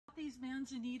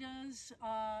manzanitas,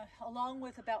 along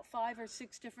with about 5 or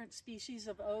 6 different species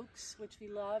of oaks, which we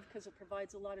love because it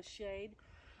provides a lot of shade.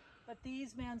 But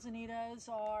these manzanitas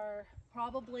are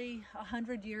probably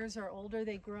 100 years or older.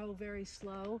 They grow very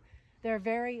slow. They're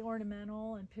very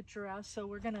ornamental and picturesque, so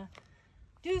we're gonna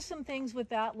do some things with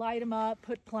that, light them up,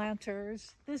 put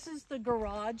planters. This is the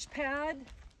garage pad.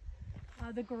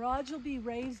 The garage will be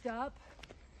raised up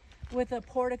with a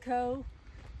portico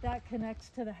that connects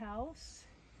to the house.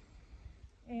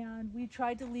 And we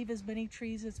tried to leave as many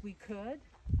trees as we could.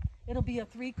 It'll be a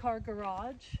 3-car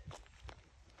garage.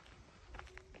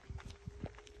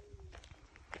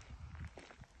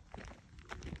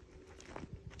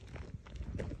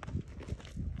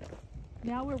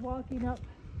 Now we're walking up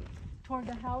toward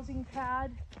the housing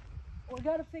pad. We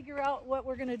got to figure out what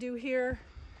we're going to do here,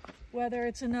 whether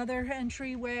it's another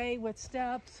entryway with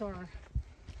steps or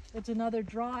it's another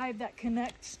drive that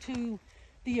connects to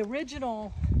the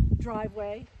original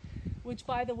driveway, which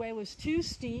by the way was too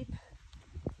steep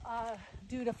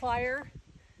due to fire.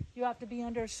 You have to be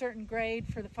under a certain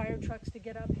grade for the fire trucks to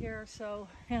get up here, so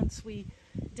hence we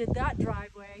did that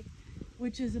driveway,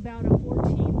 which is about a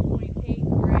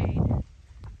 14.8 grade.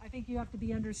 I think you have to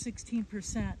be under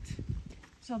 16%.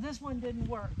 So this one didn't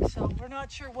work, so we're not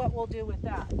sure what we'll do with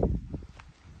that.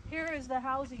 Here is the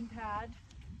housing pad,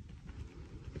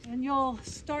 and you'll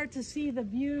start to see the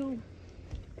view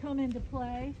come into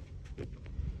play.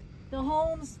 The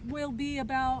homes will be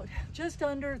about just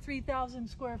under 3,000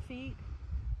 square feet.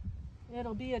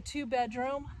 It'll be a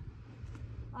 2-bedroom,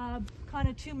 kind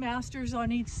of 2 masters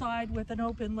on each side with an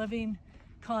open living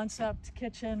concept,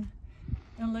 kitchen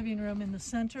and living room in the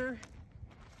center.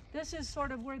 This is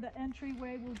sort of where the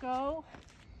entryway will go.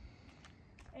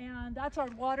 And that's our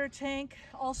water tank,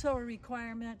 also a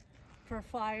requirement for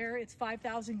fire. It's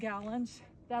 5,000 gallons.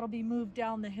 That'll be moved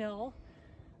down the hill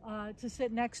to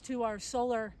sit next to our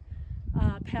solar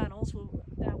panels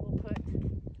that we'll put.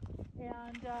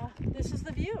 And this is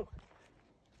the view.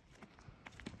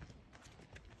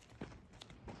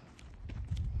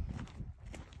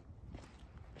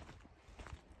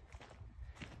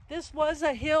 This was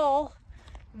a hill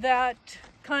that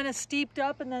kind of steeped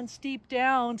up and then steeped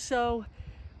down, so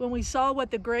when we saw what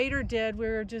the grader did, we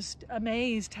were just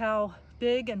amazed how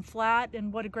big and flat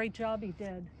and what a great job he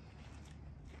did.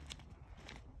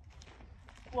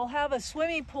 We'll have a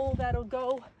swimming pool that'll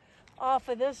go off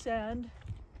of this end,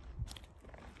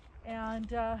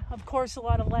 and of course a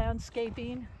lot of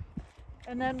landscaping,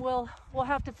 and then we'll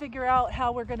have to figure out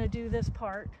how we're going to do this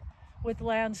part with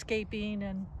landscaping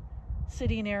and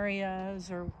sitting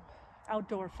areas or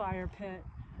outdoor fire pit,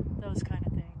 those kind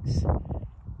of things.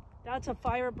 That's a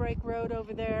fire break road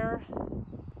over there,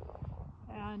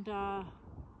 and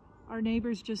our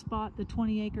neighbors just bought the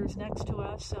 20 acres next to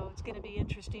us, so it's going to be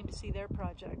interesting to see their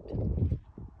project.